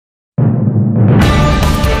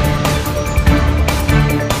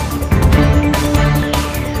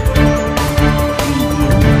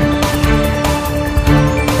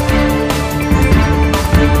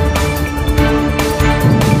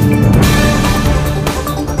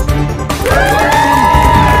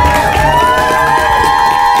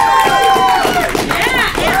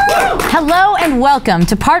welcome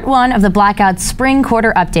to part 1 of the Blackout Spring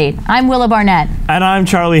Quarter Update. I'm Willa Barnett. And I'm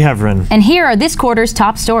Charlie Heveran. And here are this quarter's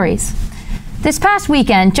top stories. This past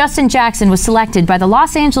weekend, Justin Jackson was selected by the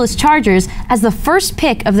Los Angeles Chargers as the first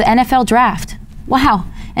pick of the NFL draft. Wow.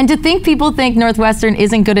 And to think people think Northwestern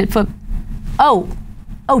isn't good at football. Oh,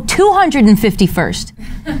 251st.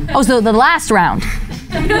 Oh, so the last round.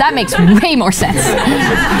 That makes way more sense.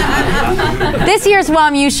 This year's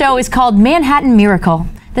WAMU show is called Manhattan Miracle,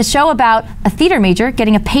 the show about a theater major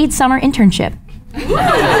getting a paid summer internship.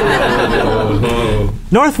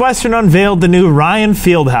 Northwestern unveiled the new Ryan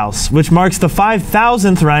Fieldhouse, which marks the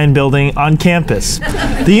 5,000th Ryan building on campus.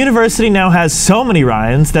 The university now has so many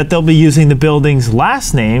Ryans that they'll be using the building's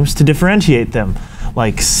last names to differentiate them,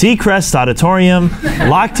 like Seacrest Auditorium,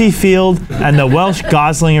 Lochte Field, and the Welsh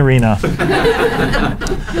Gosling Arena.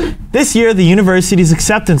 This year, the university's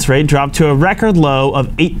acceptance rate dropped to a record low of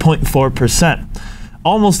 8.4%,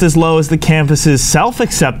 almost as low as the campus's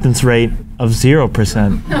self-acceptance rate of 0%.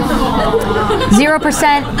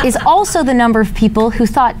 0% is also the number of people who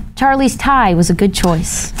thought Charlie's tie was a good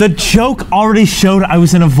choice. The joke already showed I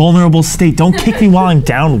was in a vulnerable state. Don't kick me while I'm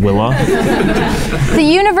down, Willa. The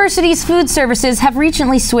university's food services have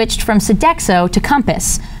recently switched from Sodexo to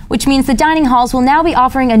Compass, which means the dining halls will now be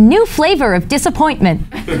offering a new flavor of disappointment.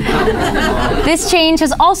 This change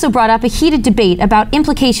has also brought up a heated debate about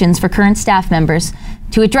implications for current staff members.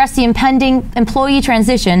 To address the impending employee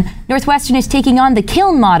transition, Northwestern is taking on the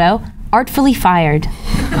Kiln motto, artfully fired.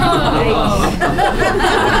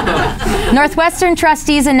 Northwestern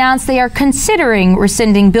trustees announced they are considering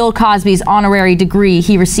rescinding Bill Cosby's honorary degree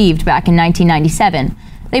he received back in 1997.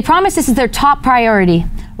 They promise this is their top priority,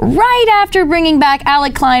 right after bringing back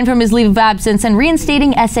Alec Klein from his leave of absence and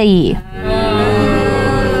reinstating SAE.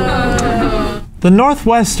 The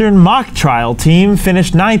Northwestern mock trial team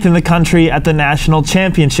finished 9th in the country at the national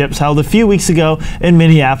championships held a few weeks ago in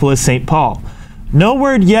Minneapolis-St. Paul. No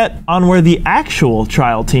word yet on where the actual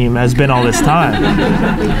trial team has been all this time.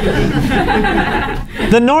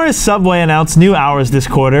 The Norris subway announced new hours this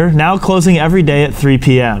quarter, now closing every day at 3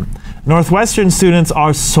 p.m. Northwestern students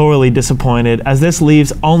are sorely disappointed as this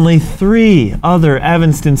leaves only 3 other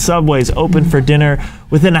Evanston subways open for dinner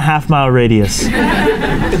within a half-mile radius.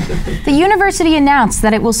 The university announced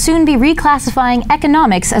that it will soon be reclassifying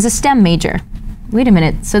economics as a STEM major. Wait a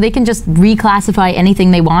minute, so they can just reclassify anything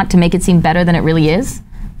they want to make it seem better than it really is?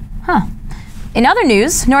 Huh. In other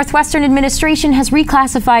news, Northwestern administration has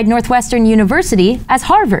reclassified Northwestern University as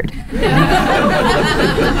Harvard.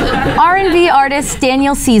 R&B artist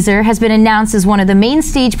Daniel Caesar has been announced as one of the main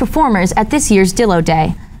stage performers at this year's Dillo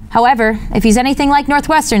Day. However, if he's anything like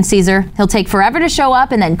Northwestern Caesar, he'll take forever to show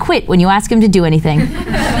up and then quit when you ask him to do anything.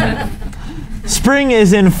 Spring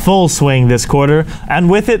is in full swing this quarter, and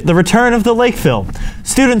with it, the return of the Lakeville.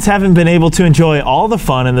 Students haven't been able to enjoy all the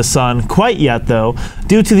fun in the sun quite yet, though,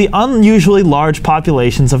 due to the unusually large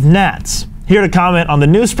populations of gnats. Here to comment on the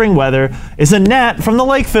new spring weather is a gnat from the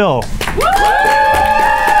Lakeville.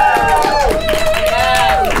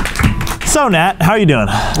 So, Nat, how are you doing?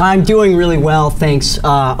 I'm doing really well, thanks.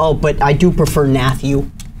 But I do prefer Matthew.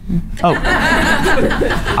 Oh.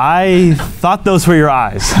 I thought those were your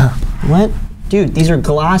eyes. What? Dude, these are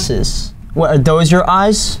glasses. What, are those your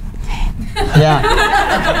eyes?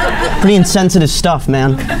 Yeah. Pretty insensitive stuff,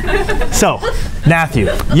 man. So, Matthew,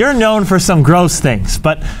 you're known for some gross things,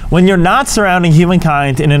 but when you're not surrounding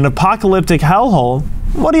humankind in an apocalyptic hellhole,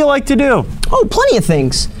 what do you like to do? Oh, plenty of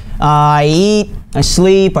things. I eat, I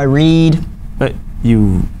sleep, I read. But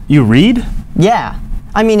you read? Yeah.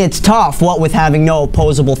 I mean, it's tough, what with having no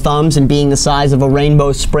opposable thumbs and being the size of a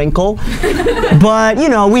rainbow sprinkle. But, you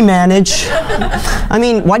know, we manage. I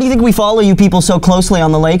mean, why do you think we follow you people so closely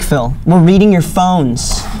on the Lakeville? We're reading your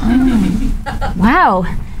phones. Wow.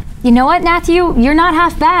 You know what, Matthew? You're not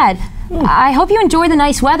half bad. I hope you enjoy the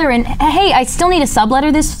nice weather, and hey, I still need a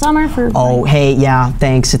subletter this summer for... Oh, hey, yeah,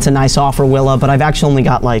 thanks. It's a nice offer, Willa, but I've actually only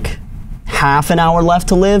got, like, half an hour left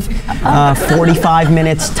to live, 45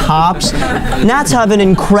 minutes tops. Gnats have an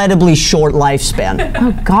incredibly short lifespan.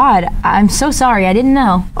 Oh God, I'm so sorry, I didn't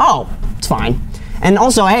know. Oh, it's fine. And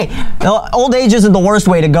also, hey, old age isn't the worst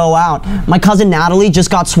way to go out. My cousin Natalie just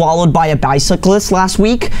got swallowed by a bicyclist last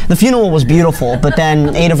week. The funeral was beautiful, but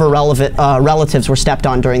then 8 of her relatives were stepped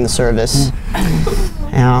on during the service.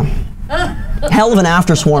 Yeah. Hell of an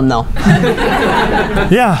after swarm, though.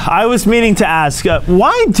 Yeah, I was meaning to ask,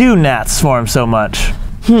 why do gnats swarm so much?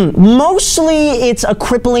 Mostly it's a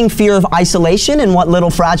crippling fear of isolation and what little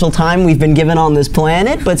fragile time we've been given on this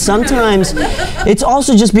planet, but sometimes it's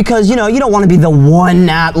also just because, you know, you don't want to be the one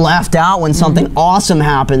gnat left out when something awesome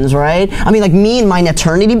happens, right? I mean, like me and my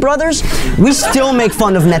Naternity brothers, we still make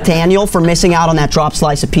fun of Nathaniel for missing out on that drop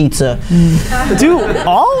slice of pizza. Do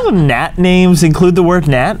all the gnat names include the word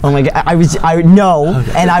gnat? Oh my god,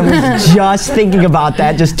 and I was just thinking about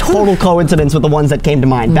that, just total coincidence with the ones that came to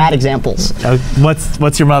mind. Bad examples.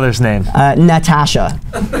 What's your mother's name? Natasha.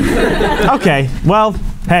 Okay, well,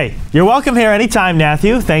 hey, you're welcome here anytime,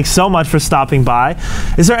 Matthew. Thanks so much for stopping by.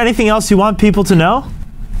 Is there anything else you want people to know?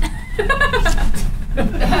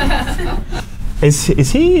 Is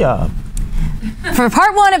he, For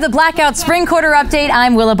part 1 of the Blackout Spring Quarter Update,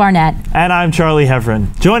 I'm Willa Barnett. And I'm Charlie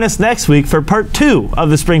Heveran. Join us next week for part 2 of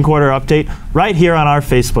the Spring Quarter Update right here on our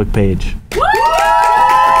Facebook page.